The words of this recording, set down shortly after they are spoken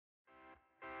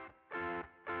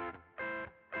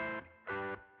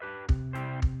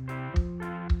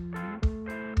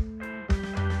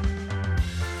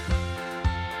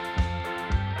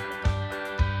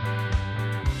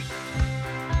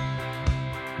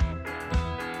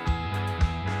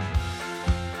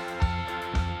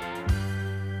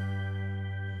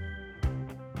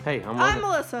Hey, I'm I'm Logan.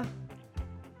 Melissa.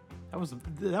 That was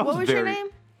What was your name?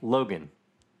 Logan.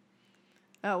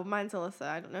 Oh, mine's Alyssa.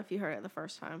 I don't know if you heard it the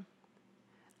first time.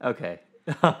 Okay.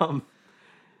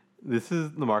 This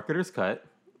is The Marketer's Cut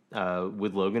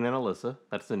with Logan and Alyssa.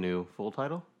 That's the new full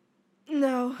title?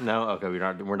 No. No? Okay,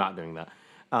 we're not doing that.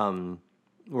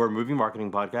 We're a movie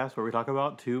marketing podcast where we talk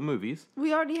about 2 movies.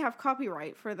 We already have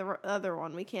copyright for the other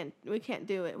one. We can't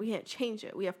do it. We can't change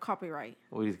it. We have copyright.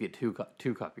 We just get two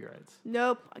copyrights.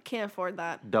 Nope, I can't afford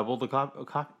that. Double the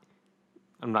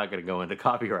I'm not going to go into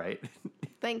copyright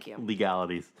Thank you.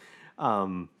 legalities.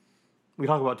 We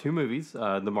talk about 2 movies,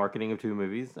 the marketing of 2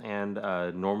 movies, and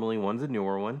normally one's a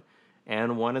newer one,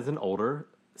 and one is an older,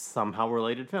 somehow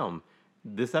related film.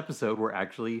 This episode, we're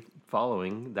actually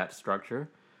following that structure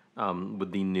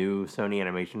with the new Sony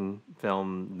animation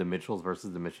film, The Mitchells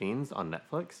vs. the Machines, on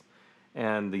Netflix.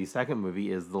 And the second movie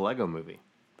is the Lego Movie.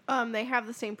 They have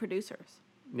the same producers.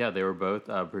 Yeah, they were both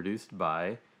produced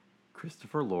by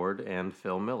Christopher Lord and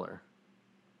Phil Miller.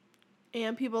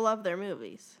 And people love their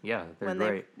movies. Yeah, they're when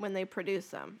great. When they produce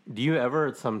them. Do you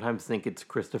ever sometimes think it's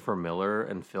Christopher Miller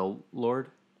and Phil Lord?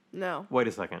 No. Wait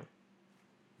a second.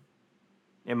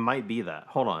 It might be that.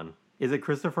 Hold on. Is it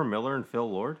Christopher Miller and Phil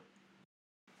Lord?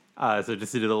 So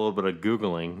just did a little bit of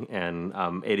Googling, and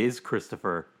it is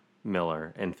Christopher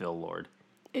Miller and Phil Lord.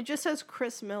 It just says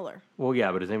Chris Miller. Well,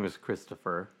 yeah, but his name is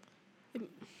Christopher.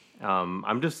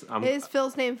 Is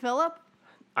Phil's name Philip?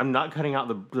 I'm not cutting out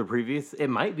the previous. It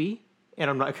might be,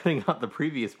 and I'm not cutting out the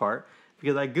previous part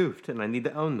because I goofed, and I need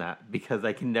to own that because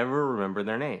I can never remember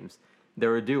their names.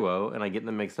 They're a duo, and I get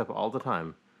them mixed up all the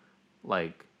time,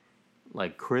 like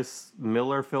Chris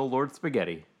Miller, Phil Lord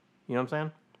Spaghetti. You know what I'm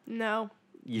saying? No.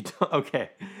 You don't? Okay.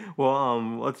 Well,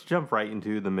 let's jump right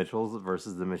into The Mitchells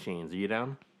versus the Machines. Are you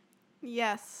down?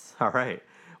 Yes. All right.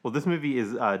 Well, this movie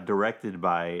is directed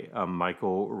by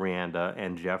Michael Rianda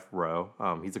and Jeff Rowe.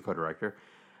 He's a co-director.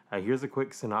 Here's a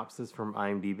quick synopsis from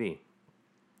IMDb.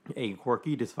 A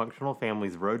quirky, dysfunctional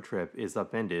family's road trip is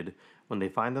upended when they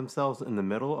find themselves in the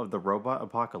middle of the robot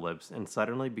apocalypse and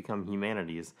suddenly become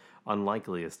humanity's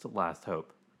unlikeliest last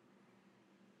hope.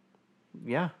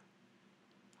 Yeah.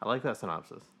 I like that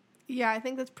synopsis. Yeah, I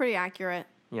think that's pretty accurate.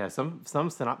 Yeah, some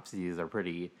synopses are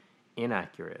pretty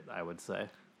inaccurate, I would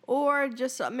say. Or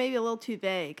just maybe a little too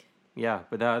vague. Yeah,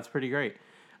 but that's pretty great.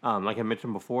 Like I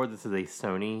mentioned before, this is a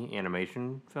Sony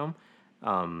animation film.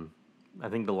 I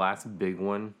think the last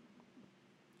notable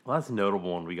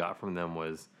one we got from them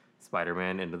was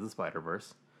Spider-Man Into the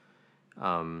Spider-Verse.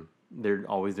 They're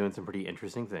always doing some pretty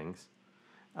interesting things.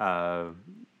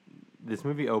 This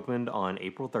movie opened on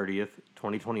April 30th,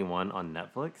 2021 on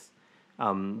Netflix.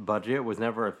 Budget was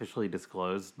never officially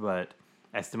disclosed, but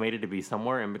estimated to be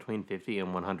somewhere in between 50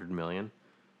 and 100 million.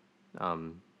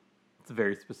 It's a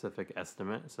very specific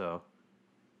estimate, so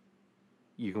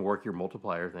you can work your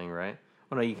multiplier thing, right?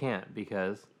 Well, no, you can't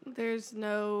because there's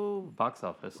no box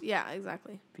office. Yeah,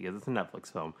 exactly. Because it's a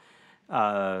Netflix film.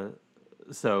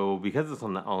 So because it's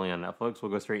only on Netflix, we'll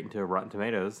go straight into Rotten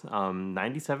Tomatoes.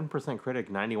 97%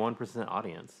 critic, 91%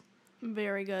 audience.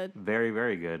 Very good. Very,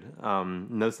 very good.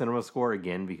 No cinema score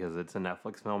again because it's a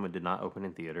Netflix film. It did not open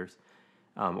in theaters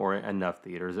or enough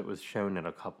theaters. It was shown in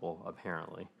a couple,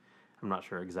 apparently. I'm not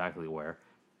sure exactly where.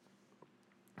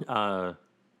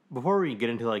 Before we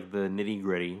get into like the nitty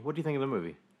gritty, what do you think of the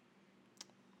movie?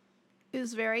 It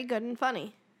was very good and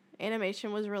funny.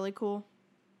 Animation was really cool.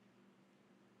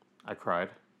 I cried.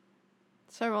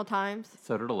 Several times.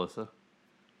 So did Alyssa.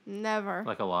 Never.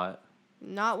 Like a lot.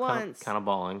 Not once. Kind of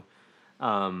bawling.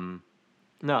 No,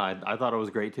 I thought it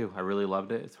was great too. I really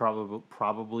loved it. It's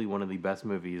probably one of the best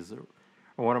movies, or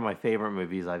one of my favorite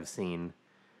movies I've seen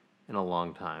in a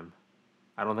long time.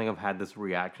 I don't think I've had this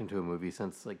reaction to a movie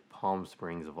since like Palm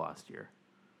Springs of last year.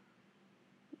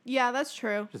 Yeah, that's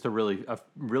true. Just a really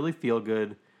feel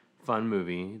good, fun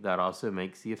movie that also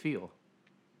makes you feel.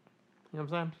 You know what I'm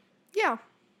saying? Yeah.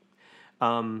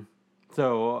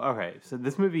 So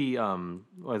this movie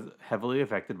was heavily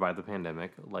affected by the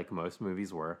pandemic, like most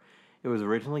movies were. It was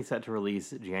originally set to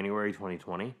release January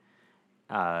 2020,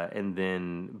 and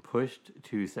then pushed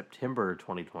to September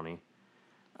 2020.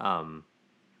 I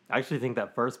actually think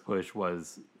that first push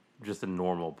was just a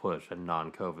normal push, a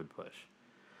non-COVID push.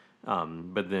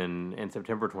 But then in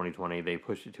September 2020, they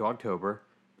pushed it to October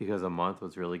because a month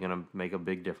was really going to make a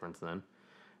big difference then.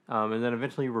 And then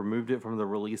eventually removed it from the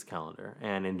release calendar.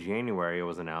 And in January, it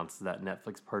was announced that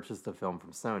Netflix purchased the film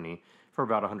from Sony for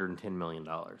about $110 million.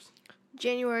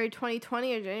 January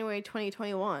 2020 or January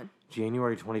 2021?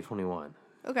 January 2021.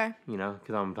 Okay. You know,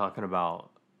 because I'm talking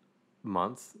about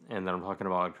months, and then I'm talking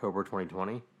about October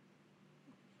 2020.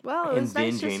 Well, it was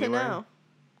nice just to know.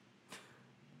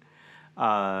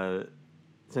 Uh,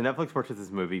 so Netflix purchased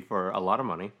this movie for a lot of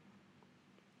money.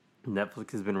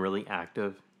 Netflix has been really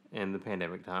active in the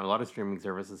pandemic time. A lot of streaming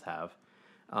services have.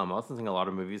 I also think a lot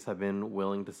of movies have been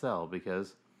willing to sell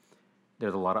because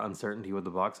there's a lot of uncertainty with the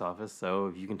box office. So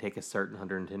if you can take a certain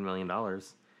 $110 million,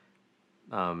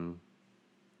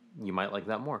 you might like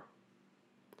that more.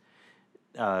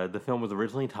 The film was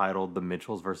originally titled The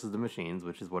Mitchells versus the Machines,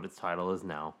 which is what its title is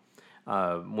now.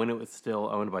 When it was still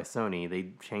owned by Sony,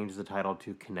 they changed the title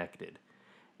to Connected.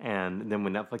 And then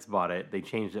when Netflix bought it, they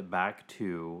changed it back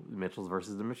to Mitchells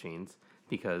versus the Machines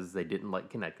because they didn't like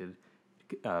Connected,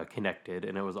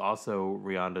 and it was also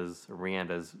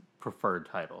Rihanda's preferred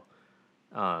title.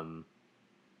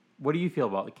 What do you feel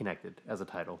about Connected as a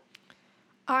title?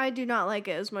 I do not like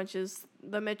it as much as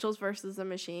the Mitchells versus the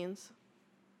Machines.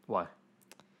 Why?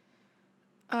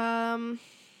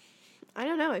 I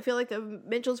don't know. I feel like the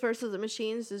Mitchells versus the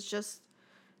Machines is just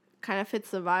kind of fits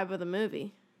the vibe of the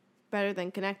movie better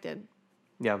than Connected.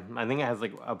 Yeah, I think it has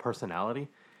like a personality.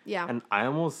 Yeah. And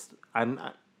I'm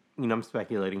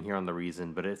speculating here on the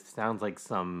reason, but it sounds like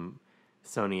some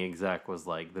Sony exec was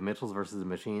like, the Mitchells versus the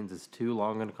Machines is too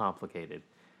long and complicated.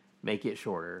 Make it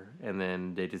shorter. And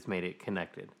then they just made it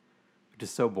Connected, which is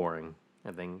so boring,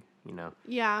 I think,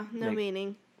 Yeah, no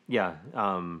meaning. Yeah,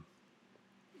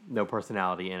 no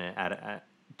personality in it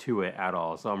to it at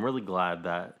all. So I'm really glad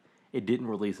that it didn't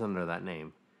release under that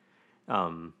name.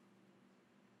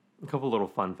 A couple little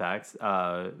fun facts.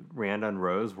 Rihanna and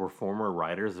Rose were former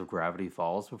writers of Gravity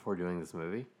Falls before doing this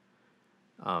movie.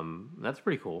 That's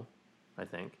pretty cool, I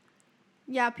think.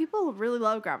 Yeah, people really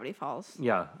love Gravity Falls.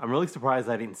 Yeah, I'm really surprised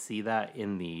I didn't see that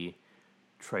in the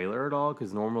trailer at all,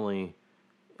 because normally,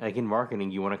 like in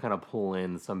marketing, you want to kind of pull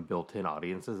in some built-in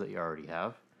audiences that you already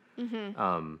have.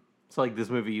 Mm-hmm. So like this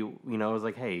movie, it was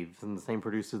like, hey, from the same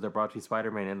producers that brought you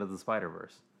Spider-Man Into the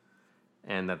Spider-Verse.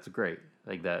 And that's great.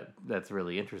 Like that's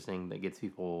really interesting. That gets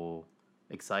people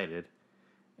excited.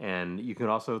 And you can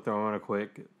also throw in a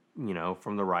quick,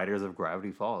 from the writers of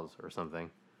Gravity Falls or something.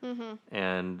 Mm-hmm.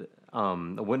 And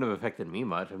it wouldn't have affected me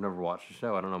much. I've never watched the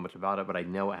show. I don't know much about it, but I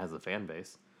know it has a fan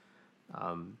base.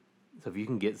 So if you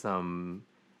can get some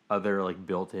other like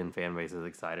built-in fan bases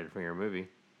excited for your movie,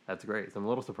 that's great. So I'm a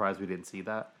little surprised we didn't see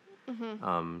that.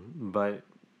 Mm-hmm. But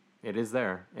it is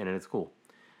there, and it's cool.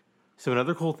 So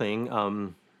another cool thing,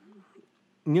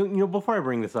 before I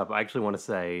bring this up, I actually want to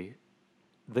say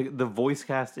the voice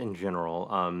cast in general,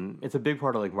 it's a big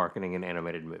part of like marketing an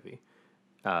animated movie.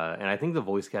 And I think the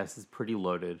voice cast is pretty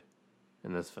loaded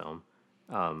in this film.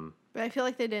 But I feel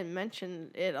like they didn't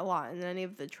mention it a lot in any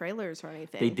of the trailers or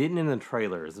anything. They didn't in the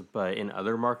trailers, but in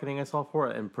other marketing I saw for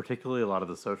it, and particularly a lot of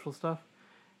the social stuff,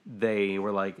 they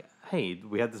were like, hey,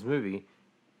 we have this movie.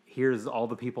 Here's all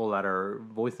the people that are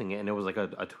voicing it. And it was like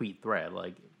a tweet thread,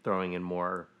 like throwing in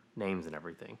more names and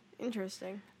everything.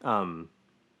 Interesting. And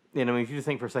I mean, if you just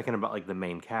think for a second about like the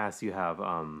main cast, you have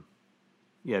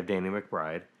Danny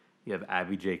McBride. You have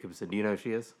Abby Jacobson. Do you know who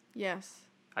she is? Yes.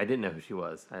 I didn't know who she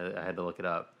was. I had to look it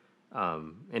up.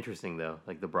 Interesting though,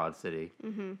 like the Broad City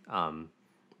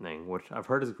thing, which I've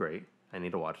heard is great. I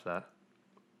need to watch that.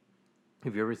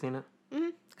 Have you ever seen it? Mm-hmm.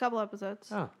 A couple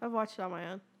episodes. Oh. I've watched it on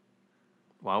my own.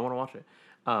 Well, I want to watch it.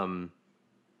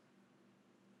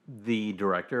 The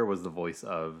director was the voice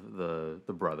of the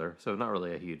brother, so not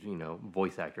really a huge,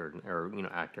 voice actor or,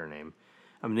 actor name.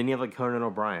 Then you have like Conan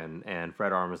O'Brien and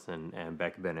Fred Armisen and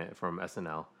Beck Bennett from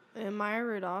SNL. And Maya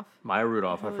Rudolph. I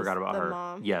forgot about her.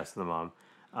 Mom. Yes, the mom.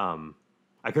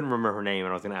 I couldn't remember her name,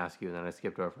 and I was going to ask you, and then I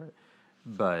skipped over it.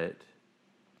 But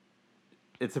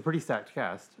it's a pretty stacked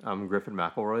cast. Griffin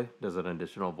McElroy does an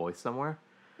additional voice somewhere,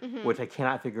 which I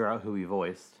cannot figure out who he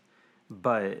voiced.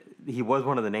 But he was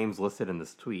one of the names listed in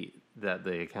this tweet that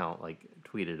the account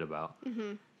tweeted about.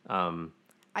 Mm-hmm.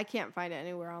 I can't find it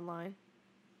anywhere online.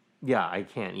 Yeah, I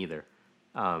can't either.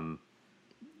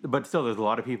 But still, there's a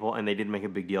lot of people, and they did make a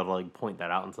big deal to point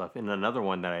that out and stuff. And another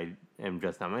one that I am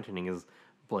just now mentioning is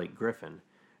Blake Griffin,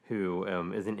 who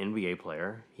is an NBA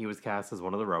player. He was cast as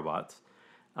one of the robots.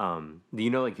 Do you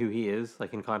know who he is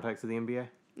in context of the NBA?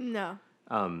 No.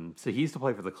 So he used to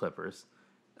play for the Clippers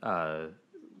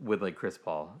with Chris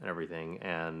Paul and everything,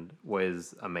 and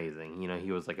was amazing.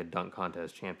 He was a dunk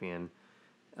contest champion.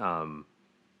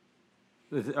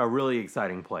 A really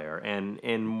exciting player, and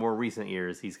in more recent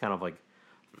years, he's kind of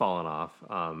fallen off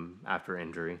after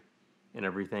injury and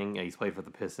everything. He's played for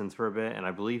the Pistons for a bit, and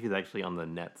I believe he's actually on the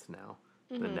Nets now,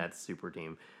 the Nets super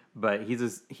team. But he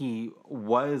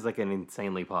was an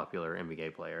insanely popular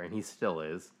NBA player, and he still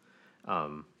is.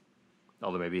 Although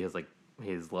maybe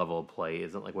his level of play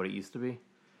isn't what it used to be.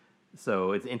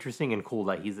 So it's interesting and cool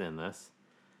that he's in this.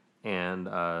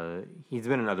 and he's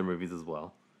been in other movies as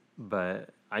well. But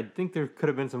I think there could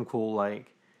have been some cool,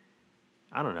 like,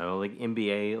 I don't know, like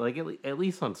NBA, like at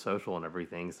least on social and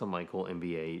everything, some like cool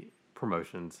NBA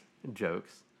promotions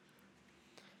jokes.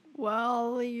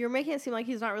 Well, you're making it seem like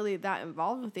he's not really that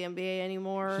involved with the NBA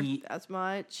anymore as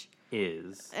much.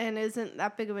 Is. And isn't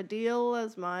that big of a deal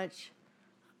as much.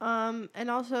 And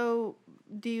also,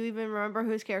 do you even remember who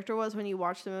his character was when you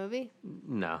watched the movie?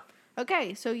 No.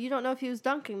 Okay, so you don't know if he was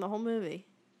dunking the whole movie.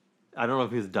 I don't know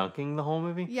if he was dunking the whole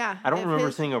movie. Yeah. I don't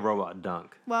remember seeing a robot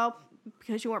dunk. Well,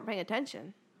 because you weren't paying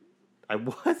attention. I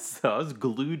was, though. I was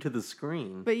glued to the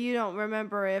screen. But you don't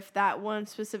remember if that one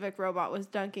specific robot was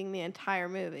dunking the entire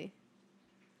movie.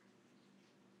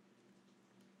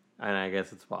 And I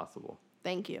guess it's possible.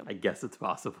 Thank you. I guess it's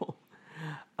possible.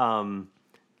 Another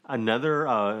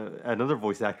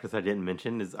voice actress I didn't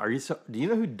mention is, do you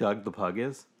know who Doug the Pug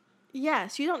is?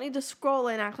 Yes, you don't need to scroll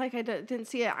and act like I didn't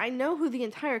see it. I know who the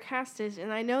entire cast is,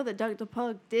 and I know that Doug the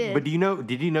Pug did. But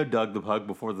did you know Doug the Pug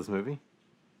before this movie?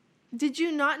 Did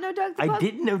you not know Doug the Pug? I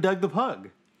didn't know Doug the Pug.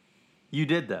 You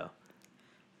did, though.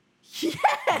 Yes!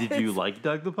 Did you like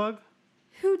Doug the Pug?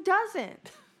 Who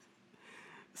doesn't?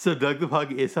 So Doug the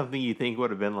Pug is something you think would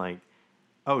have been like,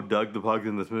 oh, Doug the Pug's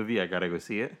in this movie, I gotta go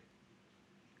see it?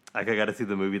 Like, I gotta see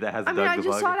the movie that has Doug the Pug. I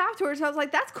just saw it afterwards. I was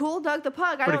like, that's cool, Doug the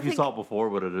Pug. But if you saw it before,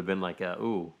 would it have been like,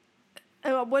 ooh?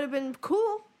 It would have been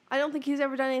cool. I don't think he's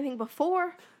ever done anything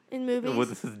before in movies. Was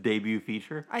this his debut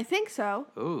feature? I think so.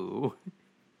 Ooh.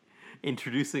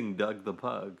 Introducing Doug the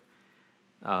Pug.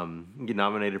 Get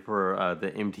nominated for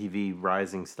the MTV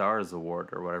Rising Stars Award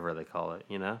or whatever they call it,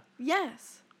 you know?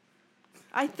 Yes.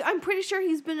 I'm pretty sure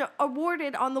he's been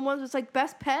awarded on the ones that's like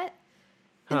Best Pet,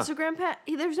 Instagram Pet.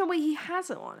 There's no way he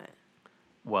hasn't won it.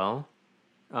 Well,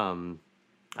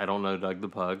 I don't know Doug the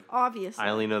Pug. Obviously.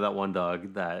 I only know that one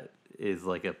dog that is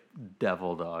like a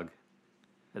devil dog.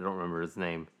 I don't remember his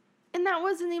name. And that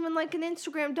wasn't even like an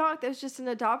Instagram dog. That was just an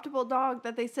adoptable dog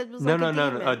that they said was no, like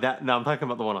a demon. No, I'm talking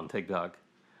about the one on TikTok.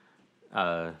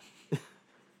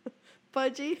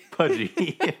 Pudgy?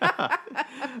 Pudgy. Yeah.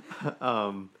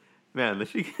 Man,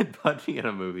 if she get Pudgy in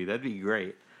a movie, that'd be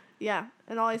great. Yeah,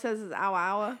 and all he says is ow,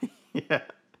 ow. Yeah.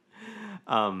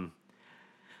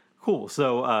 Cool.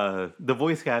 So the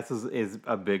voice cast is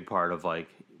a big part of like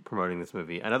promoting this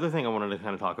movie. Another thing I wanted to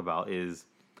kind of talk about is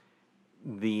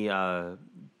the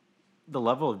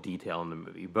level of detail in the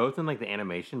movie, both in like the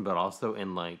animation, but also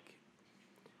in like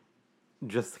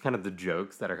just kind of the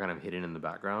jokes that are kind of hidden in the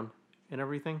background and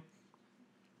everything.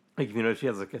 Like if you know, she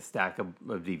has like a stack of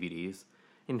DVDs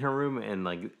in her room, and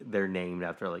like they're named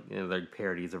after like, you know, they're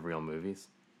parodies of real movies.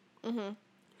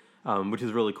 Mm-hmm. Which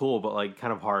is really cool, but like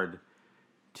kind of hard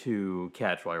to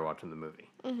catch while you're watching the movie.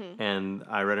 Mm-hmm. And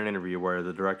I read an interview where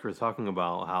the director was talking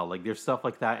about how like there's stuff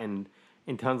like that in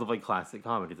tons of like classic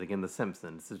comedies, like in The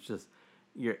Simpsons. It's just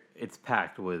it's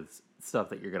packed with stuff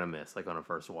that you're gonna miss, like on a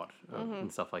first watch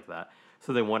and stuff like that.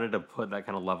 So they wanted to put that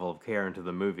kind of level of care into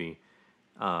the movie,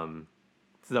 so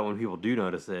that when people do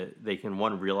notice it, they can,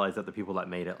 one, realize that the people that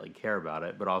made it like care about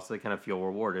it, but also kind of feel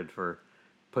rewarded for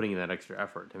putting in that extra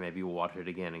effort to maybe watch it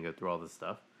again and go through all this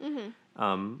stuff,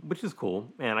 which is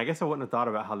cool. And I guess I wouldn't have thought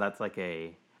about how that's like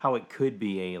how it could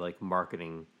be a like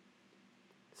marketing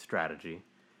strategy,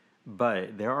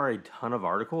 but there are a ton of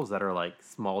articles that are like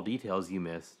small details you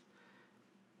missed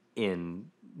in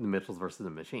the Mitchells versus the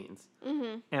Machines.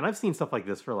 Mm-hmm. And I've seen stuff like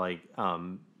this for like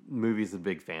movies with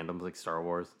big fandoms like Star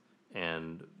Wars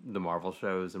and the Marvel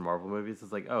shows and Marvel movies.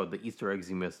 It's like, oh, the Easter eggs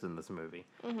you missed in this movie.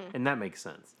 Mm-hmm. And that makes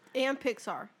sense. And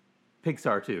Pixar.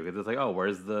 Pixar too, because it's like, oh, where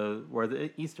are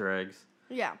the Easter eggs?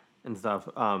 Yeah. And stuff.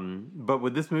 But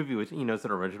with this movie, which, you know, it's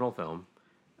an original film,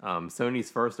 Sony's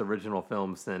first original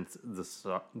film since The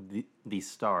Star. Do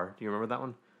you remember that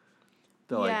one?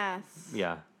 Yes.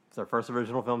 Yeah. It's our first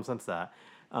original film since that.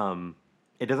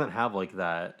 It doesn't have like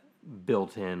that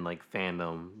built-in like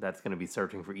fandom that's going to be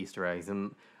searching for Easter eggs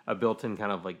and a built-in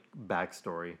kind of like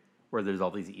backstory where there's all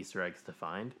these Easter eggs to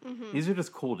find. Mm-hmm. These are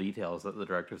just cool details that the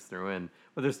directors threw in,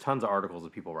 but there's tons of articles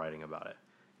of people writing about it,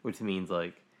 which means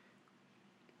like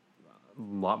a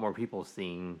lot more people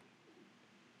seeing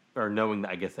or knowing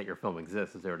that, I guess, that your film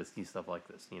exists if they were to see stuff like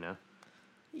this, you know?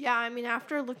 Yeah, I mean,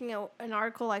 after looking at an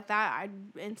article like that, I'd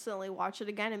instantly watch it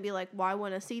again and be like, why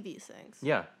want to see these things?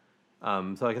 Yeah.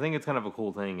 So I think it's kind of a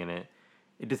cool thing, and it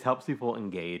just helps people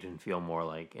engage and feel more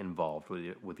like involved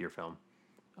with your film.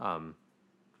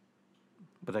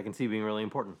 But I can see being really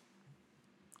important.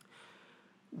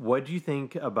 What do you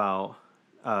think about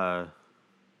the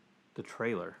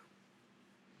trailer?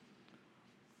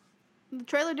 The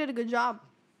trailer did a good job,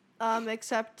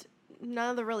 except none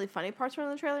of the really funny parts were in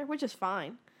the trailer, which is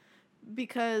fine.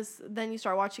 because then you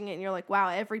start watching it and you're like, wow,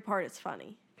 every part is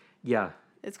funny. Yeah.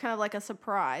 It's kind of like a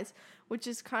surprise, which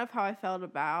is kind of how I felt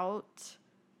about.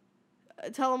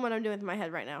 Tell them what I'm doing with my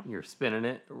head right now. You're spinning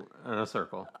it in a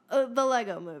circle. The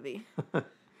Lego Movie.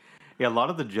 Yeah, a lot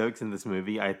of the jokes in this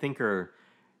movie, I think, are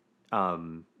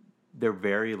they're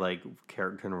very like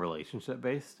character and relationship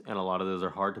based, and a lot of those are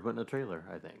hard to put in a trailer.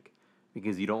 I think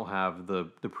because you don't have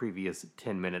the previous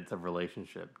 10 minutes of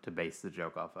relationship to base the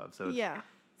joke off of. So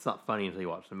it's not funny until you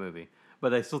watch the movie.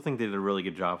 But I still think they did a really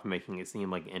good job of making it seem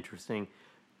like interesting.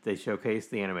 They showcase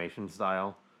the animation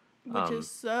style, which is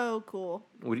so cool.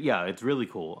 Yeah, it's really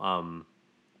cool.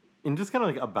 And just kind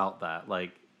of like about that,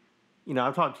 like, you know,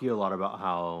 I've talked to you a lot about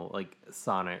how like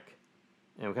Sonic,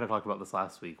 and we kind of talked about this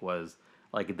last week, was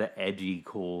like the edgy,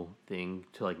 cool thing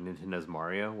to like Nintendo's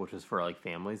Mario, which is for like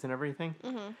families and everything.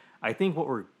 Mm-hmm. I think what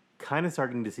we're kind of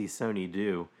starting to see Sony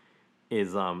do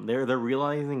is they're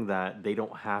realizing that they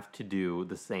don't have to do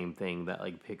the same thing that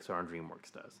like Pixar and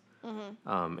DreamWorks does.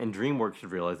 Mm-hmm. And DreamWorks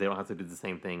should realize they don't have to do the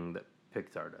same thing that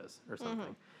Pixar does or something.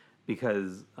 Mm-hmm.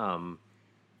 Because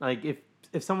like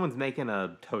if someone's making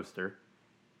a toaster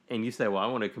and you say, well, I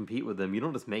want to compete with them, you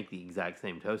don't just make the exact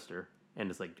same toaster and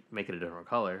just like make it a different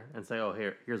color and say, oh,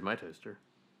 here's my toaster.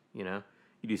 You know,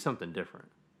 you do something different.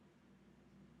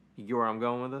 You get where I'm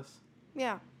going with this?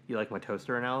 Yeah. You like my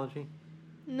toaster analogy?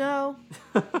 No.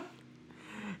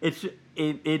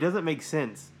 It doesn't make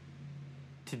sense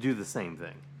to do the same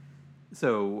thing.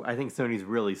 So I think Sony's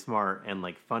really smart and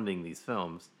like funding these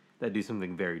films that do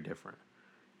something very different.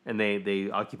 And they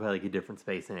occupy like a different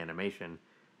space in animation,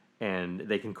 and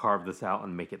they can carve this out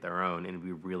and make it their own and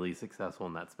be really successful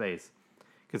in that space.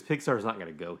 Because Pixar's not going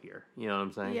to go here. You know what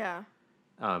I'm saying? Yeah.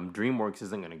 DreamWorks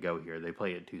isn't going to go here. They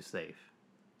play it too safe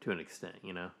to an extent,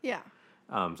 you know? Yeah.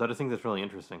 So I just think that's really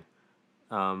interesting.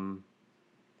 And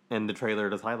the trailer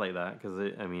does highlight that because,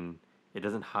 it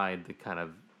doesn't hide the kind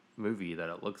of movie that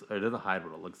it looks... It doesn't hide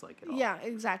what it looks like at all. Yeah,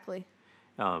 exactly.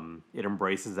 It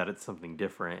embraces that it's something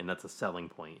different, and that's a selling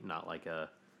point, not like a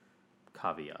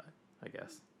caveat, I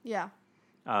guess. Yeah.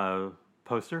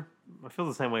 Poster. I feel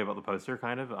the same way about the poster,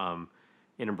 kind of.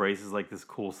 It embraces like this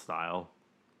cool style.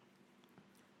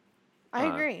 I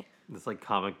agree. This like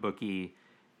comic booky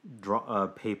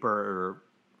paper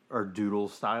or doodle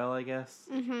style, I guess.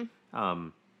 Mm-hmm.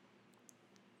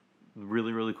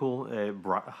 Really, really cool. It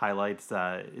highlights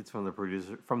that it's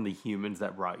from the humans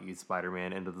that brought you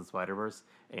Spider-Man Into the Spider-Verse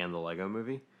and the Lego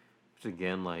Movie. Which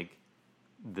again, like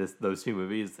those two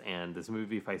movies and this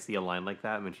movie, if I see a line like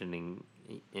that mentioning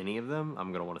any of them,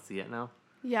 I'm gonna want to see it now.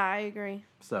 Yeah, I agree.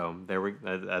 So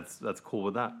that's cool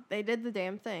with that. They did the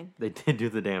damn thing. They did do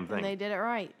the damn thing. And they did it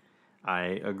right. I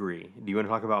agree. Do you want to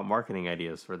talk about marketing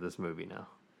ideas for this movie now?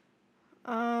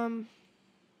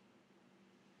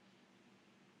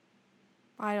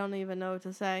 I don't even know what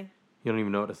to say. You don't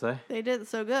even know what to say? They did it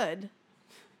so good.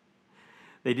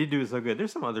 They did do it so good.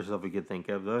 There's some other stuff we could think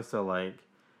of though. So like,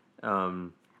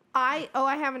 I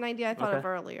have an idea I thought of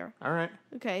earlier. All right.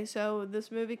 Okay, so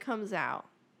this movie comes out,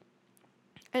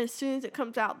 and as soon as it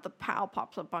comes out, the PAL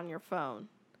pops up on your phone,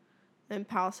 and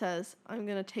PAL says, "I'm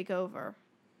gonna take over,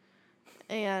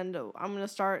 and I'm gonna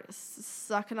start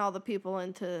sucking all the people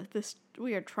into this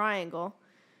weird triangle."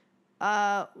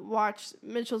 Watch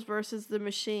Mitchell's versus the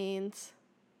Machines,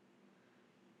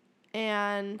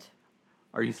 and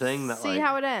are you saying that see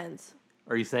how it ends?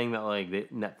 Are you saying that like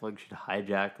Netflix should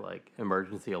hijack like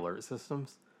emergency alert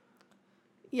systems?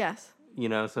 Yes. You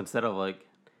know, so instead of like,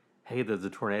 hey, there's a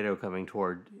tornado coming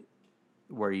toward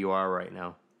where you are right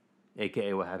now,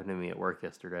 aka what happened to me at work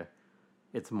yesterday,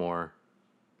 it's more,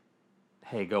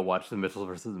 hey, go watch the Mitchell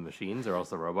versus the Machines, or else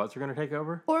the robots are going to take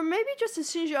over. Or maybe just as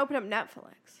soon as you open up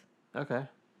Netflix. Okay.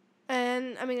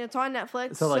 And I mean, it's on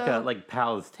Netflix. So like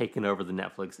PAL is taking over the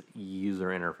Netflix user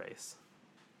interface.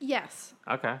 Yes.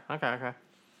 Okay. I like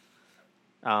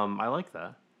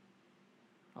that.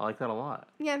 I like that a lot.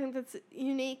 Yeah, I think that's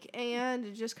unique, and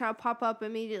it just kind of pop up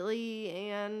immediately,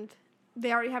 and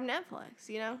they already have Netflix,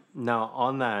 you know? Now,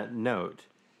 on that note,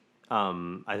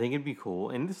 I think it'd be cool,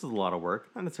 and this is a lot of work,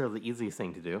 not necessarily the easiest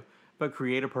thing to do, but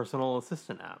create a personal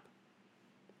assistant app.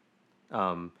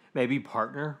 Maybe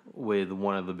partner with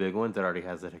one of the big ones that already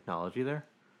has the technology there.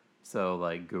 So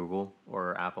like Google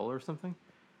or Apple or something.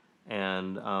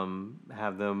 And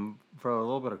have them, for a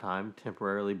little bit of time,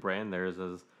 temporarily brand theirs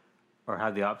as, or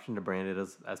have the option to brand it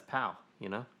as PAL, you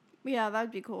know? Yeah,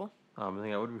 that'd be cool. I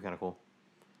think that would be kind of cool.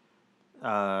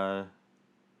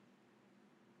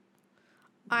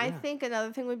 I think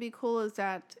another thing would be cool is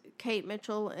that Katie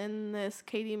Mitchell in this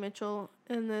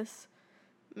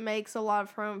makes a lot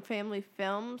of her own family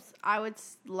films. I would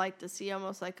like to see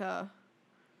almost like a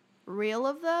reel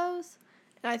of those.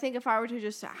 And I think if I were to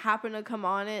just happen to come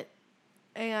on it,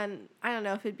 and I don't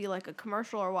know if it'd be like a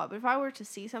commercial or what, but if I were to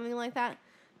see something like that,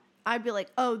 I'd be like,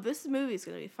 oh, this movie's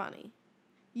going to be funny.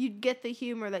 You'd get the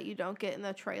humor that you don't get in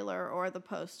the trailer or the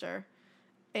poster.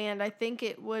 And I think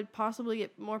it would possibly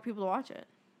get more people to watch it.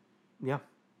 Yeah.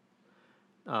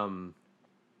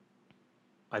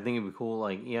 I think it'd be cool,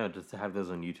 like, just to have those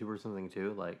on YouTube or something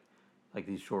too, like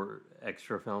these short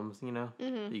extra films,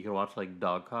 that you can watch, like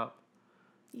Dog Cop.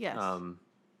 Yes. I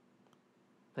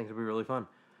think it'd be really fun.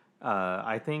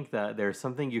 I think that there's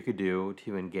something you could do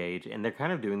to engage, and they're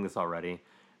kind of doing this already,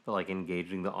 but like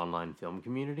engaging the online film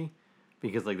community,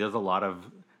 because like there's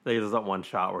that one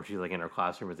shot where she's like in her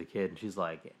classroom as a kid, and she's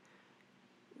like,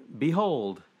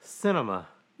 "Behold, cinema."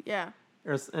 Yeah.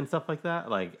 And stuff like that.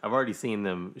 Like, I've already seen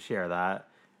them share that,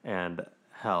 and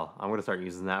hell, I'm gonna start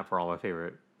using that for all my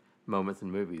favorite moments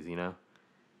in movies.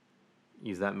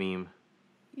 Use that meme.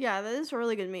 Yeah, that is a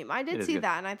really good meme. I did see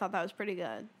that, and I thought that was pretty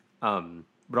good.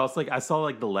 But also, like, I saw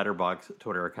like the Letterboxd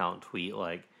Twitter account tweet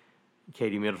like,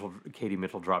 Katie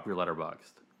Mitchell, drop your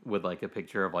Letterboxd with like a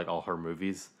picture of like all her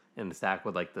movies in the stack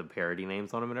with like the parody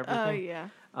names on them and everything. Oh yeah.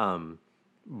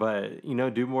 But,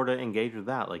 do more to engage with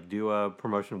that. Like, do a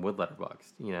promotion with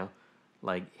Letterboxd,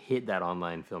 Like, hit that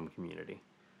online film community.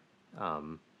 I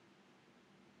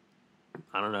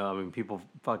don't know. I mean, people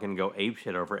fucking go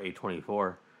apeshit over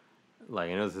A24.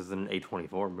 Like, I know this isn't an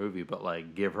A24 movie, but,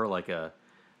 like, give her, like a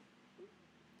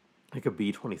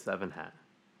B27 hat.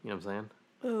 You know what I'm saying?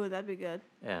 Oh, that'd be good.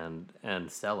 And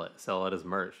sell it. Sell it as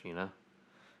merch,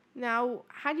 Now,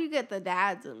 how do you get the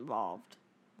dads involved?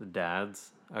 The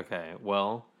dads? Okay,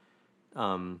 well,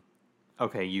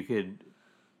 you could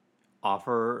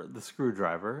offer the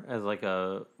Screwdriver as like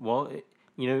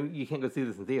you can't go see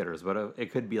this in theaters, but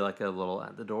it could be like a little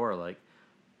at the door, like,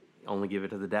 only give it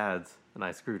to the dads, a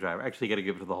nice screwdriver. Actually, you got to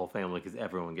give it to the whole family because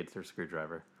everyone gets their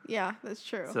screwdriver. Yeah, that's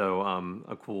true. So,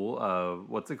 a cool,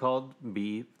 what's it called?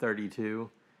 B32?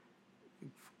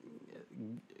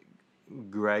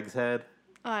 Greg's Head?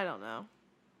 I don't know.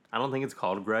 I don't think it's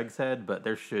called Greg's Head, but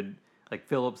there should... Like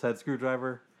Phillips head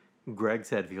screwdriver, Greg's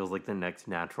head feels like the next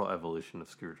natural evolution of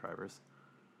screwdrivers.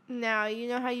 Now, you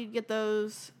know how you get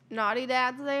those naughty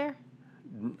dads there?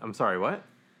 I'm sorry, what?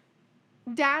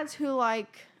 Dads who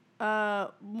like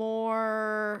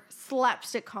more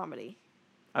slapstick comedy.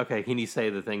 Okay, can you say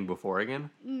the thing before again?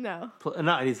 No.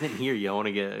 No, I just didn't hear you. I want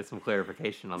to get some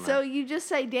clarification on that. So you just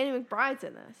say Danny McBride's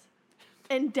in this.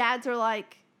 And dads are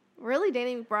like, really,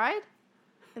 Danny McBride?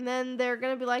 And then they're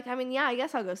going to be like, I mean, yeah, I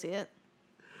guess I'll go see it.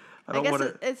 I guess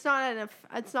it's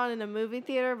not in a movie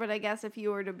theater, but I guess if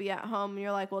you were to be at home and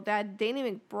you're like, well, Dad, Danny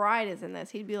McBride is in this,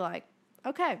 he'd be like,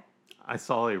 okay. I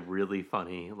saw a really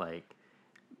funny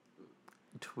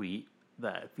tweet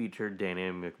that featured Danny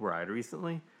McBride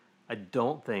recently. I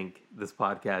don't think this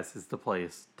podcast is the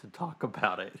place to talk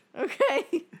about it.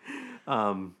 Okay.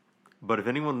 But if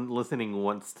anyone listening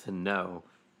wants to know,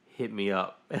 hit me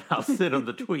up and I'll send them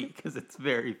the tweet because it's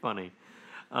very funny.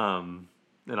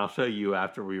 And I'll show you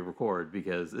after we record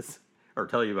or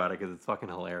tell you about it because it's fucking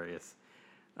hilarious.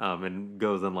 And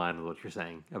goes in line with what you're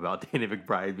saying about Danny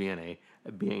McBride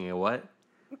being a what?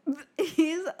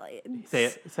 He's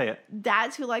say it.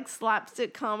 Dads who like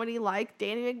slapstick comedy like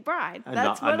Danny McBride.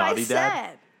 That's what I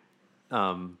said.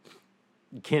 Can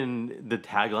the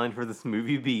tagline for this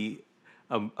movie be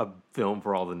a film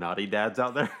for all the naughty dads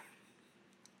out there?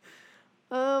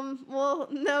 Well,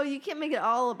 no, you can't make it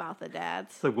all about the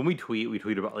dads. So when we tweet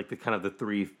about like the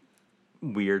three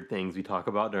weird things we talk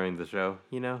about during the show,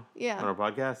 Yeah. on our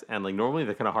podcast. And like normally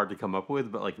they're kind of hard to come up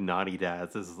with, but like naughty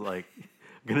dads is like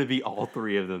gonna be all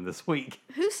three of them this week.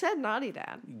 Who said naughty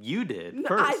dad? You did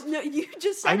first. No, you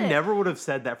just said it. I never would have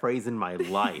said that phrase in my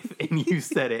life, and you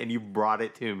said it, and you brought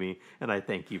it to me, and I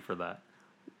thank you for that.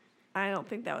 I don't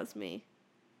think that was me.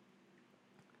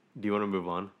 Do you want to move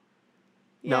on?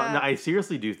 Yeah. No, I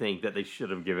seriously do think that they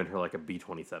should have given her like a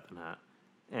B27 hat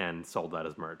and sold that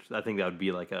as merch. I think that would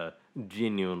be like a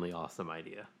genuinely awesome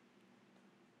idea.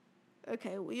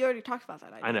 Okay, we already talked about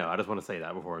that idea. I know. I just want to say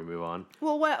that before we move on.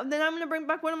 Well, then I'm going to bring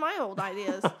back one of my old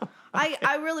ideas. Okay.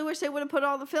 I really wish they would have put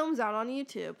all the films out on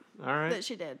YouTube. All right. That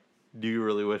she did. Do you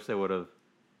really wish they would have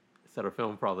set a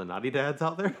film for all the naughty dads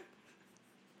out there?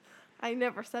 I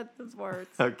never said those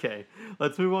words. Okay.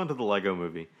 Let's move on to the Lego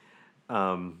Movie.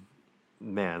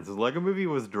 Man, so the Lego Movie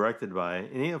was directed by...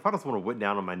 And if I just want to went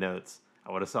down on my notes,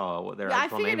 I would have saw what their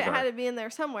actual names are. I figured it had to be in there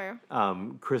somewhere.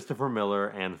 Christopher Miller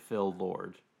and Phil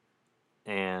Lord.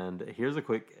 And here's a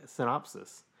quick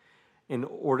synopsis. An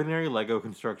ordinary Lego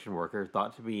construction worker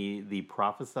thought to be the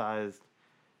prophesized...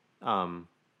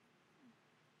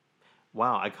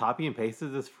 Wow, I copy and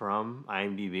pasted this from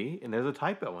IMDb, and there's a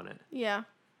typo in it. Yeah.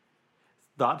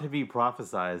 Thought to be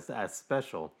prophesized as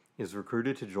special, is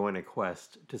recruited to join a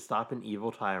quest to stop an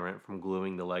evil tyrant from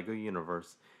gluing the Lego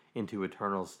universe into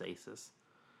eternal stasis.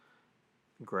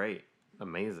 Great.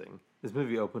 Amazing. This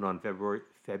movie opened on February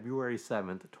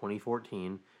 7th,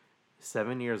 2014.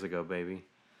 7 years ago, baby.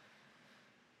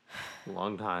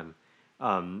 Long time.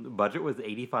 Budget was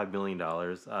 $85 million.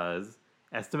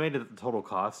 Estimated that the total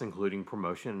cost, including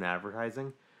promotion and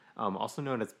advertising, also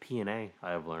known as P&A,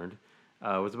 I have learned,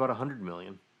 was about $100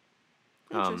 million.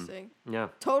 Interesting. Yeah,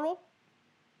 Total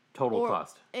total or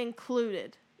cost.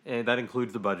 included? And that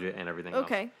includes the budget and everything else.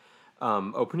 Okay.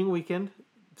 Opening weekend,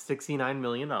 $69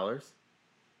 million.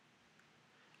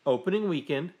 Opening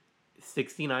weekend,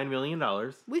 $69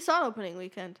 million. We saw it opening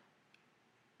weekend.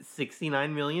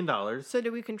 $69 million. So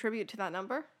did we contribute to that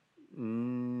number?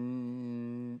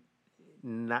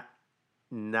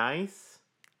 Nice.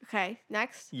 Okay.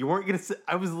 Next. You weren't going to say...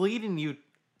 I was leading you...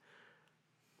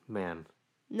 Man,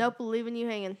 Nope. Leaving you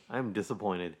hanging. I'm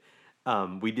disappointed.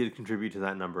 We did contribute to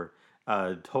that number.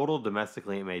 Total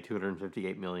domestically, it made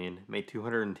 $258 million, made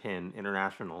 $210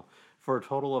 international, for a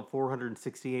total of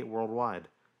 $468 worldwide.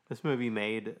 This movie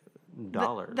made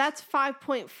dollars. That's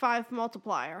 5.5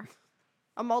 multiplier.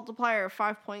 A multiplier of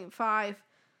 5.5.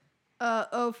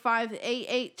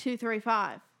 0588235.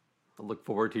 I look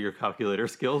forward to your calculator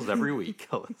skills every week.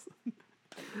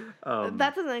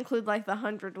 That doesn't include like the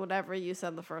 100 whatever you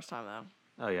said the first time though.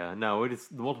 Oh yeah, no, the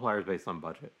multiplier is based on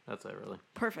budget. That's it, really.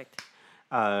 Perfect.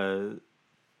 Rotten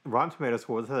Tomatoes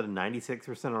score, this had a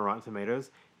 96% on Rotten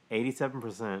Tomatoes,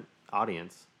 87%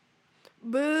 audience.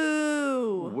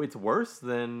 Boo! It's worse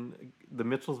than the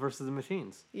Mitchells versus the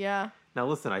Machines. Yeah, Now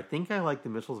listen, I think I like the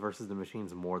Mitchells versus the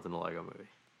Machines more than the Lego Movie.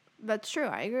 that's true.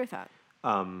 I agree with that.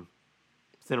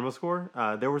 Cinema score,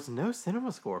 there was no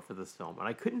cinema score for this film, and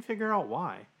I couldn't figure out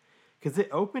why. Because it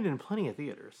opened in plenty of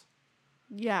theaters.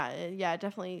 Yeah, it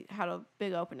definitely had a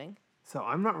big opening. So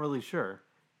I'm not really sure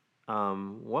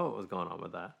what was going on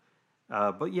with that.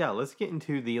 But yeah, let's get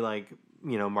into the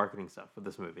marketing stuff for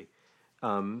this movie.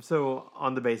 So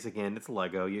on the basic end, it's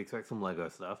Lego. You expect some Lego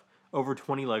stuff. Over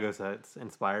 20 Lego sets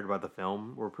inspired by the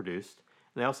film were produced.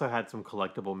 And they also had some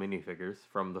collectible minifigures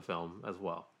from the film as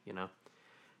well,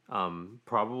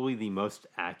 Probably the most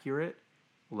accurate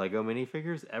Lego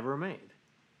minifigures ever made.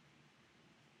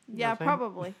 Yeah,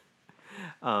 probably.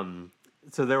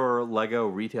 So there were Lego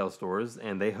retail stores,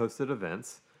 and they hosted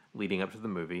events leading up to the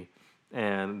movie.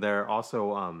 And they're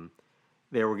also,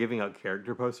 they were giving out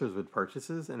character posters with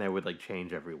purchases, and they would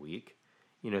change every week.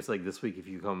 It's like this week, if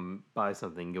you come buy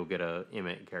something, you'll get a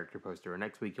Emmett character poster. Or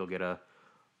next week, you'll get a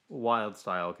Wild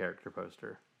Style character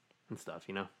poster and stuff,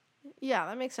 Yeah,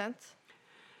 that makes sense.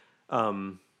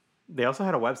 They also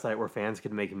had a website where fans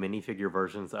could make minifigure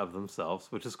versions of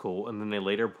themselves, which is cool. And then they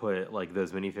later put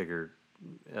those minifigure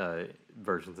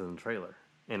versions in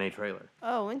a trailer.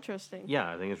 Oh, interesting.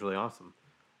 Yeah, I think it's really awesome.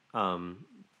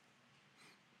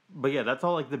 But yeah, that's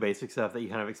all the basic stuff that you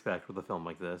kind of expect with a film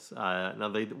like this. Now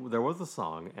there was a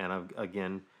song, and I've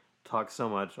again talked so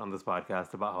much on this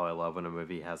podcast about how I love when a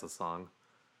movie has a song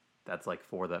that's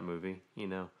for that movie.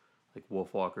 Like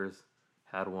Wolfwalkers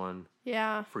had one.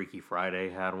 Yeah. Freaky Friday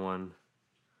had one.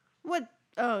 What?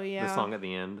 Oh, yeah. The song at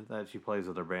the end that she plays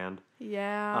with her band.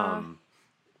 Yeah.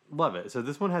 Love it. So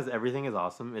this one has Everything is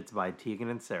Awesome. It's by Tegan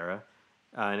and Sara,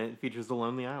 and it features The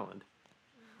Lonely Island.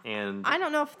 And I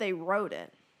don't know if they wrote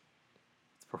it.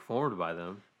 it's performed by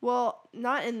them. Well,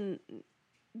 not in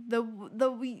the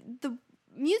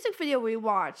music video we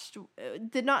watched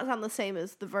did not sound the same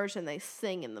as the version they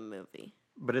sing in the movie.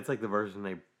 But it's the version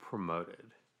they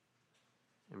promoted.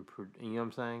 You know what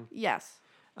I'm saying? Yes.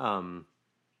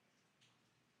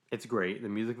 It's great. The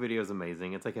music video is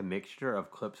amazing. It's a mixture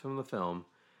of clips from the film,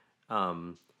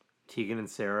 Tegan and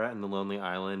Sara and the Lonely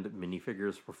Island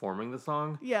minifigures performing the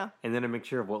song. Yeah. And then a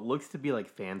mixture of what looks to be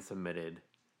fan-submitted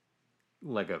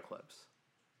Lego clips.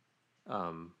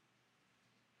 I'm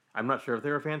not sure if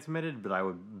they were fan-submitted, but I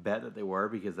would bet that they were,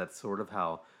 because that's sort of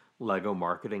how Lego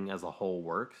marketing as a whole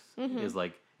works. Mm-hmm. Is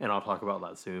and I'll talk about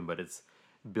that soon, but it's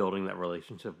building that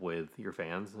relationship with your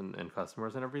fans and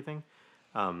customers and everything.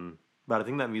 But I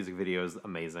think that music video is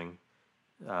amazing.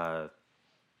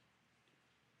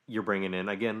 You're bringing in,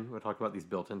 again, we talked about these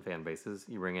built-in fan bases.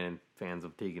 You're bringing in fans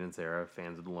of Tegan and Sara,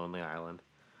 fans of The Lonely Island,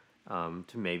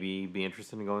 to maybe be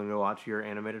interested in going to watch your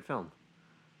animated film.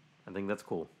 I think that's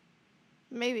cool.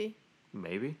 Maybe.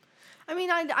 I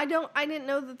mean, I didn't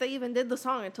know that they even did the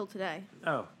song until today.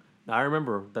 Oh, now I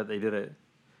remember that they did it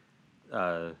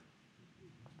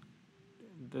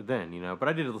then, but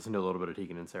I did listen to a little bit of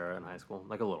Tegan and Sara in high school,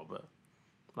 a little bit.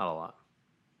 not a lot.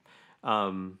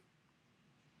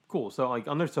 Cool. So like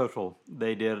on their social,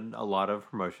 they did a lot of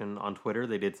promotion. On Twitter,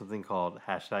 they did something called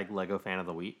hashtag Lego Fan of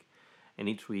the Week. And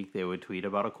each week they would tweet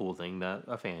about a cool thing that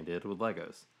a fan did with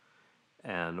Legos.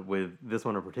 And with this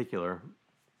one in particular,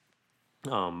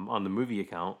 on the movie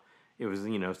account, it was,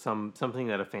 something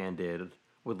that a fan did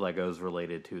with Legos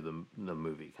related to the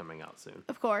movie coming out soon.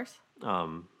 Of course.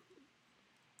 On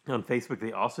Facebook,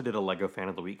 they also did a Lego Fan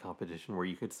of the Week competition where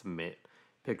you could submit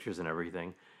pictures and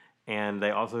everything. And they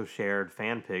also shared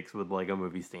fan pics with Lego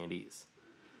movie standees.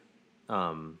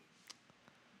 I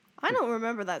don't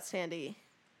remember that, Sandy.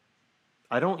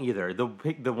 I don't either.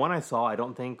 The one I saw, I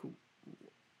don't think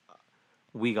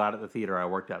we got at the theater I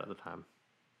worked at the time.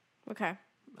 Okay.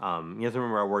 You have to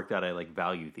remember I worked at a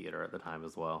value theater at the time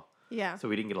as well. Yeah. So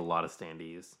we didn't get a lot of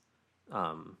standees.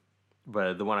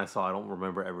 But the one I saw, I don't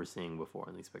remember ever seeing before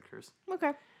in these pictures.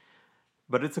 Okay.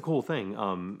 But it's a cool thing.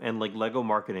 And Lego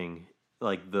marketing,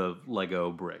 the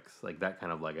Lego bricks, that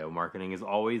kind of Lego marketing is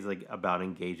always about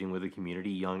engaging with the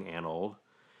community, young and old.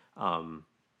 And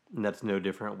that's no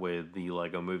different with the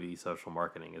Lego movie social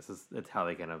marketing. It's how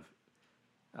they kind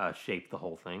of shape the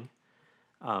whole thing.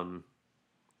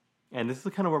 And this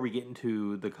is kind of where we get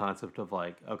into the concept of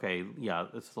okay, yeah,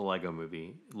 this is a Lego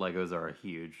movie. Legos are a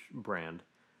huge brand.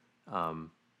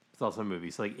 It's also a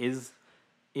movie. So is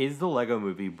the Lego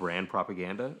movie brand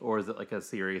propaganda, or is it a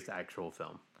serious actual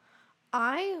film?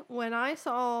 When I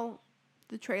saw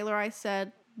the trailer, I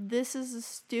said, this is the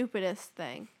stupidest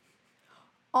thing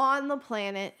on the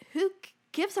planet. Who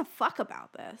gives a fuck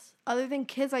about this? Other than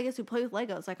kids, I guess, who play with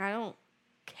Legos. I don't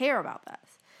care about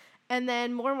this. And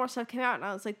then more and more stuff came out, and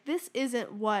I was like, this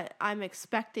isn't what I'm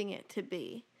expecting it to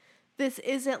be. This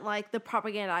isn't the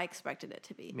propaganda I expected it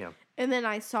to be. Yeah. And then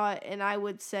I saw it, and I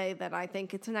would say that I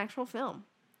think it's an actual film.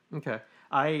 Okay.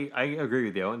 I agree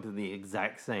with you. I went through the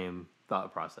exact same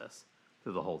thought process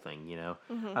through the whole thing,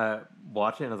 Mm-hmm.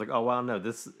 Watch it, and I was like, oh, wow, no,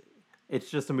 it's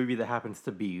just a movie that happens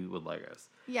to be with Legos.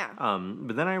 Yeah.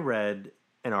 But then I read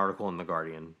an article in The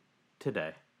Guardian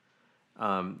today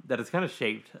that has kind of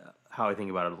shaped how I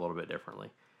think about it a little bit differently.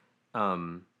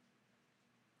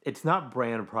 It's not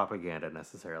brand propaganda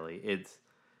necessarily. It's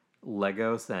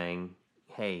Lego saying,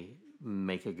 hey,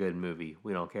 make a good movie.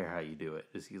 We don't care how you do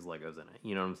it. Just use Legos in it.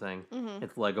 You know what I'm saying? Mm-hmm.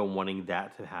 It's Lego wanting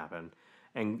that to happen.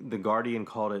 And The Guardian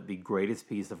called it the greatest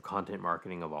piece of content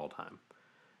marketing of all time.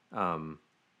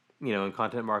 And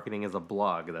content marketing is a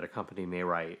blog that a company may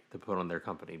write to put on their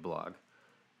company blog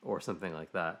or something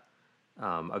like that.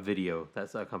 A video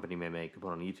that a company may make to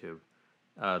put on YouTube.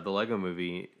 The Lego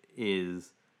movie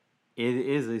is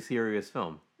a serious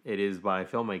film. It is by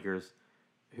filmmakers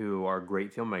who are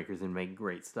great filmmakers and make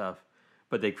great stuff,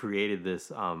 but they created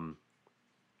this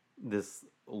this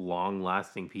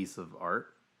long-lasting piece of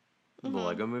art, mm-hmm. the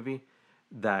Lego movie,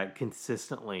 that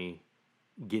consistently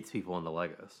gets people into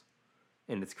Legos.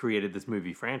 And it's created this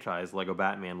movie franchise, Lego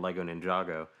Batman, Lego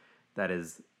Ninjago, that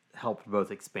has helped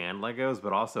both expand Legos,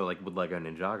 but also with Lego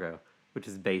Ninjago, which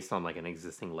is based on an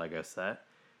existing Lego set,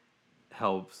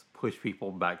 helps push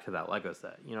people back to that Lego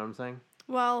set. You know what I'm saying?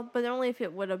 Well, but only if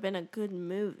it would have been a good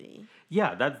movie.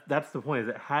 Yeah, that's the point. Is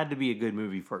it had to be a good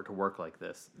movie for it to work like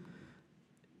this.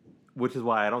 Which is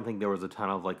why I don't think there was a ton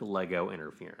of Lego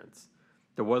interference.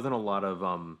 There wasn't a lot of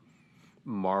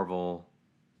Marvel.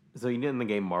 So you know in the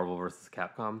game Marvel vs.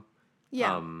 Capcom?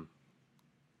 Yeah.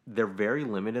 They're very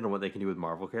limited on what they can do with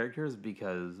Marvel characters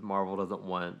because Marvel doesn't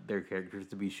want their characters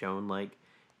to be shown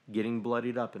getting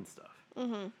bloodied up and stuff.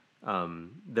 Mm-hmm.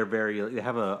 They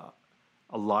have a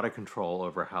lot of control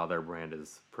over how their brand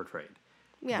is portrayed.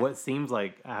 Yeah. What seems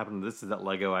like happened to this is that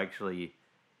Lego actually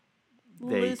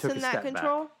they took a step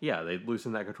back. Yeah, they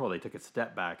loosened that control. They took a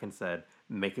step back and said,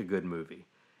 make a good movie.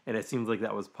 And it seems like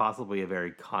that was possibly a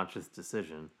very conscious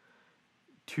decision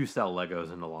to sell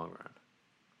Legos in the long run.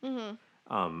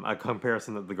 Mm-hmm. A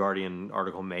comparison that the Guardian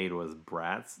article made was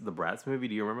Bratz, the Bratz movie.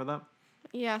 Do you remember that?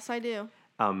 Yes, I do.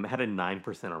 Had a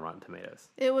 9% on Rotten Tomatoes.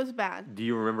 It was bad. Do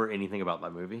you remember anything about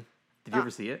that movie? Did you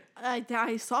ever see it?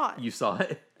 I saw it. You saw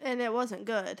it? And it wasn't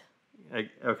good.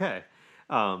 Okay.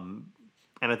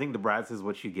 And I think the Bratz is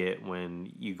what you get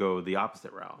when you go the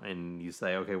opposite route and you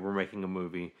say, okay, we're making a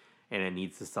movie and it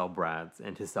needs to sell Bratz.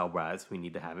 And to sell Bratz, we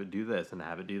need to have it do this and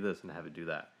have it do this and have it do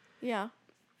that. Yeah.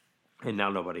 And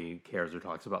now nobody cares or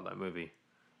talks about that movie.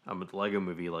 But the Lego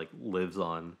movie lives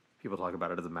on. People talk about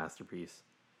it as a masterpiece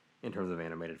in terms of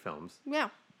animated films. Yeah.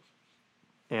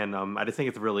 And I just think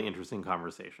it's a really interesting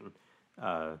conversation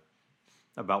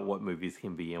about what movies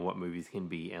can be and what movies can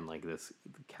be in this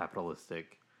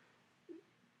capitalistic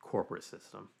corporate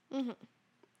system. Mm-hmm.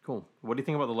 Cool. What do you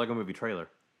think about the Lego movie trailer?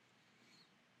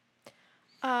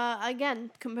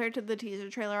 Again, compared to the teaser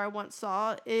trailer I once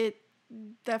saw, it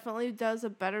definitely does a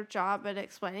better job at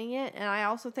explaining it. And I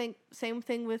also think same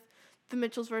thing with the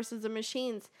Mitchells versus the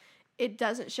Machines. It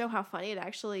doesn't show how funny it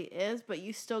actually is, but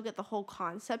you still get the whole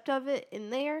concept of it in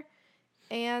there,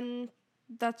 and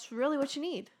that's really what you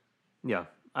need. Yeah,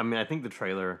 I mean, I think the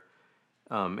trailer,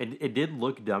 it did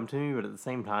look dumb to me, but at the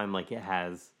same time, like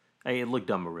it looked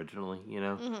dumb originally, you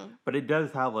know. But it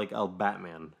does have like a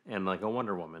Batman and like a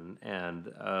Wonder Woman and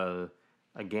a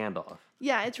Gandalf.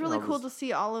 Yeah, it's really cool to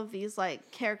see all of these like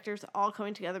characters all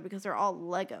coming together because they're all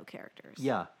Lego characters.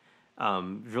 Yeah,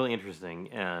 it's really interesting,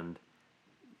 and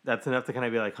that's enough to kind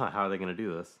of be like, huh, how are they going to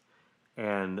do this?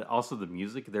 And also the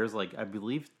music. There's like I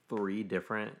believe 3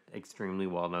 different extremely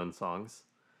well known songs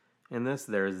in this.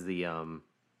 There's the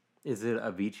is it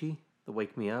Avicii, the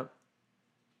 "Wake Me Up"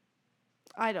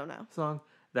 I don't know. song?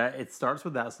 That it starts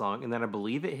with that song, and then I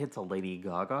believe it hits a Lady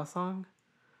Gaga song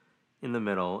in the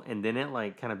middle, and then it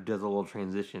like kind of does a little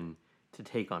transition to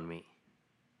 "Take on Me."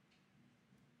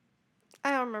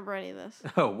 I don't remember any of this.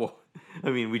 Oh well, I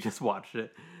mean we just watched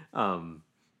it.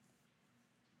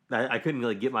 I couldn't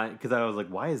really get because I was like,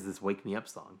 why is this "Wake Me Up"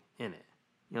 song in it?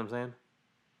 You know what I'm saying?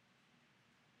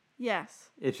 Yes.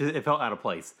 It felt out of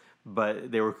place,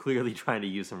 but they were clearly trying to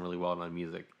use some really well done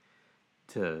music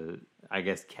to, I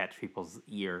guess, catch people's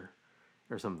ear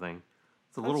or something.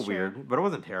 It's a little weird, but it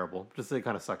wasn't terrible. Just it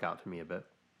kind of stuck out to me a bit.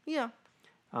 Yeah.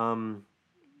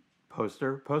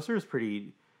 Poster is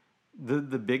pretty.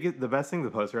 The best thing the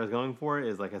poster has going for it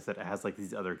is, like I said, it has like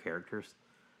these other characters.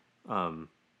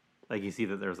 Like you see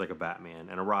that there's like a Batman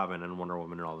and a Robin and Wonder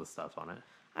Woman and all this stuff on it.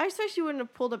 I especially wouldn't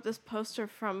have pulled up this poster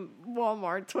from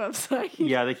Walmart's website.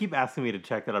 Yeah, they keep asking me to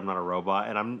check that I'm not a robot,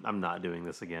 and I'm not doing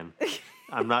this again.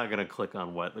 I'm not gonna click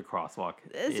on what the crosswalk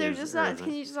is. There just not?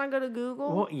 Can you just not go to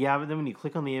Google? Well, yeah, but then when you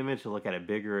click on the image to look at it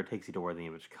bigger, it takes you to where the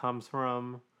image comes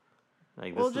from.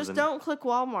 Like, well, just don't click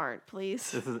Walmart,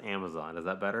 please. This is Amazon. Is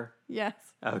that better? Yes.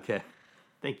 Okay.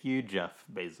 Thank you, Jeff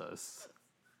Bezos.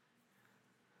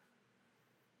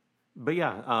 But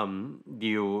yeah, do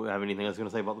you have anything else you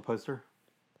want to say about the poster?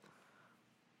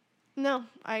 No,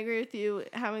 I agree with you.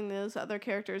 Having those other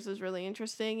characters is really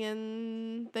interesting,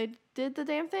 and they did the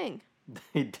damn thing.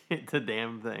 They did the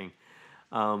damn thing.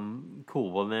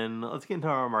 Cool. Well, then let's get into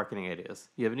our marketing ideas.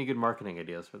 You have any good marketing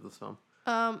ideas for this film?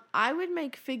 I would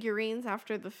make figurines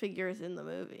after the figures in the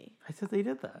movie. I said they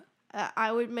did that.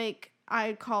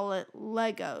 I'd call it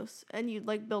Legos, and you'd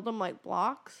like build them like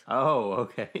blocks. Oh,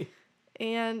 okay.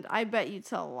 And I bet you'd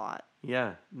sell a lot.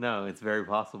 Yeah, no, it's very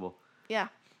possible. Yeah.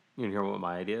 You want to hear what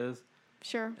my idea is?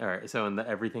 Sure. All right, so in the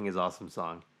Everything is Awesome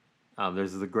song,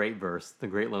 there's the great verse, the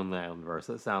Great Lonely Island verse,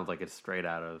 that sounds like it's straight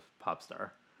out of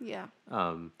Popstar. Yeah.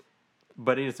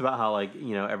 But it's about how, like,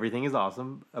 you know, everything is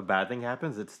awesome. A bad thing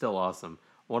happens, it's still awesome.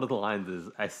 One of the lines is,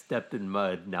 I stepped in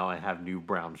mud, now I have new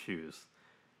brown shoes.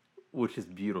 Which is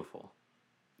beautiful.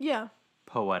 Yeah.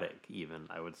 Poetic, even,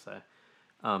 I would say.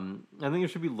 I think there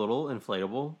should be little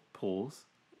inflatable pools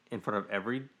in front of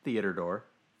every theater door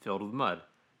filled with mud.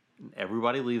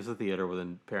 Everybody leaves the theater with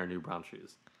a pair of new brown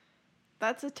shoes.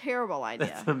 That's a terrible idea.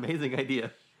 That's an amazing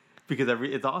idea. Because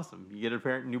it's awesome. You get a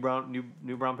pair new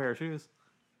brown pair of shoes.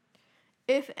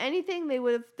 If anything, they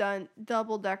would have done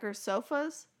double-decker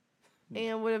sofas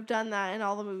and would have done that in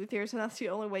all the movie theaters, and that's the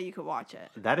only way you could watch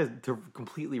it. That is to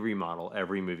completely remodel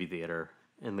every movie theater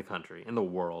in the country, in the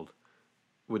world,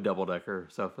 with double-decker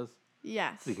sofas.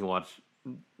 Yes. So you can watch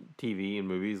TV and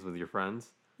movies with your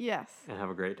friends. Yes. And have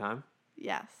a great time.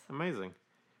 Yes. Amazing.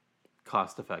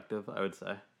 Cost effective, I would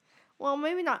say. Well,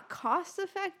 maybe not cost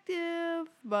effective,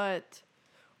 but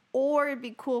or it'd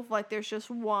be cool if like there's just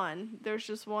one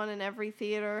in every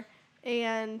theater,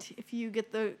 and if you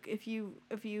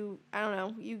I don't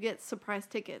know, you get surprise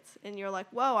tickets and you're like,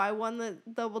 whoa, I won the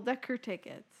double-decker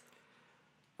tickets.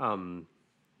 No,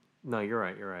 you're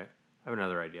right. I have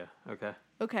another idea.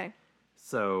 Okay.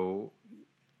 So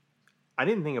I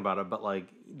didn't think about it, but like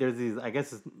there's these, I guess,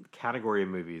 this category of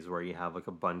movies where you have like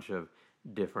a bunch of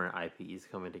different IPs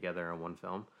coming together in one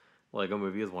film. Lego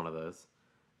Movie is one of those.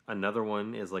 Another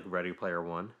one is like Ready Player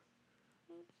One.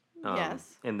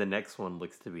 Yes. And the next one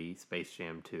looks to be Space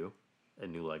Jam 2, A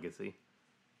New Legacy,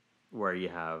 where you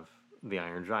have the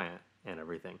Iron Giant and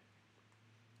everything.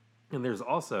 And there's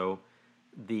also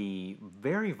the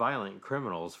very violent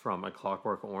criminals from A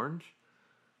Clockwork Orange,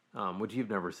 which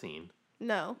you've never seen.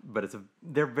 No. But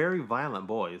they're very violent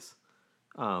boys.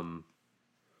 And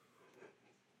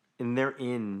they're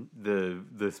in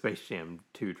the Space Jam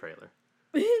 2 trailer.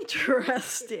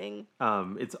 Interesting.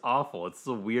 It's awful. It's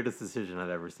the weirdest decision I've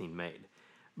ever seen made.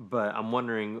 But I'm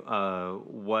wondering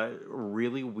what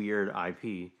really weird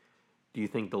IP do you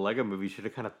think the Lego movie should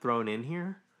have kind of thrown in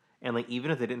here? And like,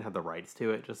 even if they didn't have the rights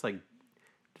to it, just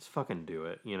fucking do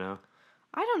it, you know?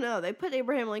 I don't know. They put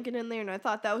Abraham Lincoln in there, and I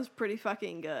thought that was pretty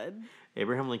fucking good.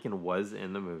 Abraham Lincoln was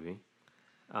in the movie.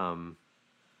 That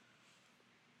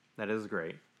is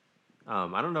great.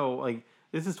 I don't know, like,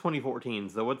 this is 2014,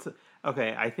 so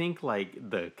okay, I think, like,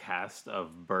 the cast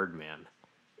of Birdman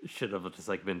should have just,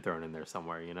 like, been thrown in there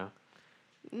somewhere, you know?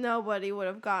 Nobody would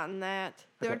have gotten that.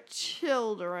 They're Okay.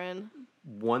 children.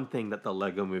 One thing that the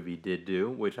Lego movie did do,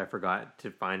 which I forgot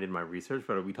to find in my research,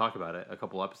 but we talked about it a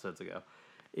couple episodes ago,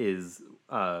 is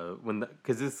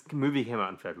because this movie came out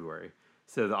in February,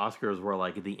 so the Oscars were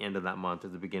like at the end of that month or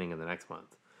the beginning of the next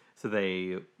month. So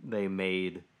they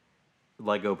made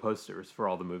Lego posters for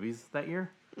all the movies that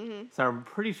year. Mm-hmm. So I'm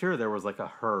pretty sure there was like a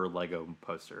Her Lego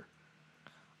poster.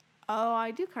 Oh,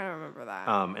 I do kind of remember that.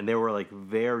 And they were like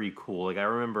very cool. Like I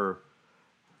remember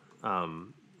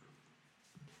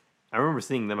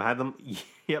seeing them. I had them.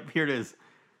 Yep, here it is.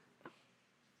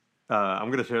 I'm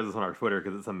gonna share this on our Twitter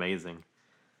because it's amazing.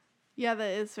 Yeah,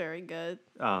 that is very good.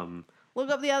 Look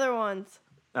up the other ones.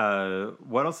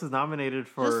 What else is nominated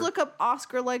for? Just look up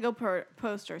Oscar Lego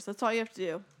posters. That's all you have to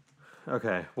do.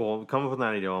 Okay, well, come up with an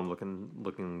idea while I'm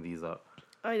looking these up.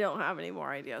 I don't have any more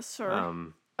ideas, sir.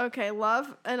 Okay,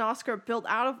 Love and Oscar built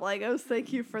out of Legos.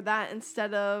 Thank you for that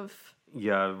instead of...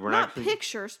 Yeah, we're not actually...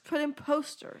 pictures, put in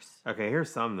posters. Okay,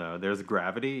 here's some, though. There's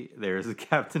Gravity. There's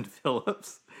Captain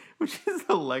Phillips, which is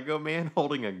a Lego man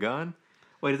holding a gun.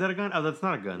 Wait, is that a gun? Oh, that's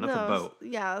not a gun. That's a boat.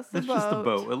 Yeah, that's just a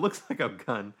boat. It looks like a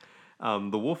gun.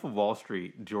 The Wolf of Wall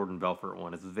Street, Jordan Belfort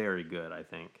one is very good, I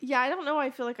think. Yeah, I don't know.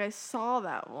 I feel like I saw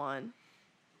that one.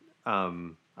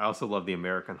 I also love the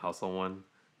American Hustle one.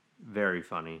 Very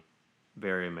funny.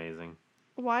 Very amazing.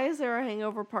 Why is there a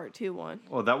Hangover Part 2 one?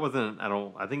 Well, that wasn't. I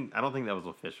don't think that was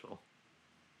official.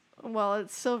 Well,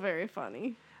 it's still very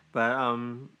funny. But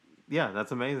yeah,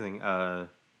 that's amazing. I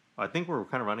think we're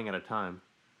kind of running out of time.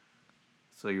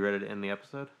 So you ready to end the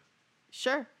episode?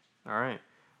 Sure. All right.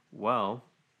 Well,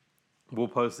 we'll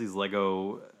post these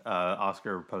Lego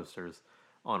Oscar posters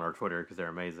on our Twitter because they're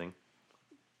amazing.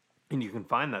 And you can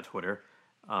find that Twitter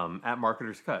at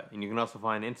Marketer's Cut. And you can also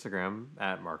find Instagram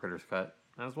at Marketer's Cut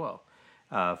as well.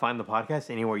 Find the podcast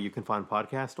anywhere you can find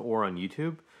podcast or on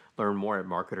YouTube. Learn more at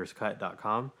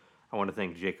marketerscut.com. I want to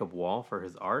thank Jacob Wall for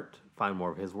his art. Find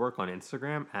more of his work on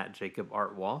Instagram at Jacob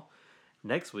Art Wall.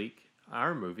 Next week,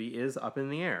 our movie is Up in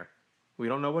the Air. We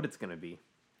don't know what it's going to be.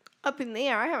 Up in the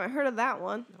Air? I haven't heard of that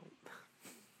one.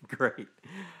 Great.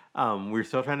 We're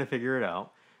still trying to figure it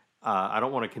out. I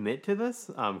don't want to commit to this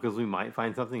because we might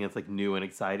find something that's like new and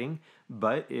exciting.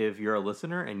 But if you're a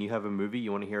listener and you have a movie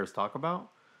you want to hear us talk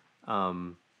about,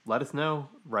 let us know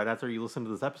right after you listen to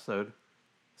this episode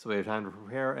so we have time to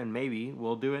prepare, and maybe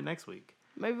we'll do it next week.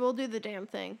 Maybe we'll do the damn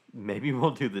thing.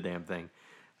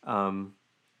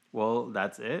 Well,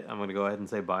 that's it. I'm going to go ahead and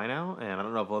say bye now. And I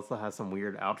don't know if Alyssa has some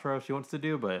weird outro she wants to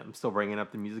do, but I'm still bringing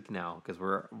up the music now because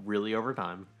we're really over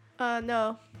time.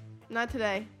 No. Not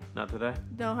today. Not today?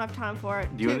 Don't have time for it.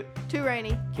 Too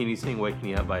rainy. Can you sing Wake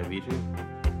Me Up by Avicii?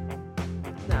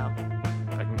 No.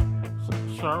 I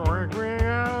can. So wake me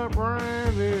up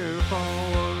when it's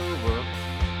all over.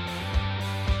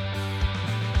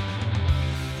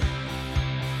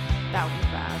 That was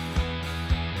bad.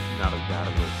 Not as bad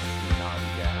as this.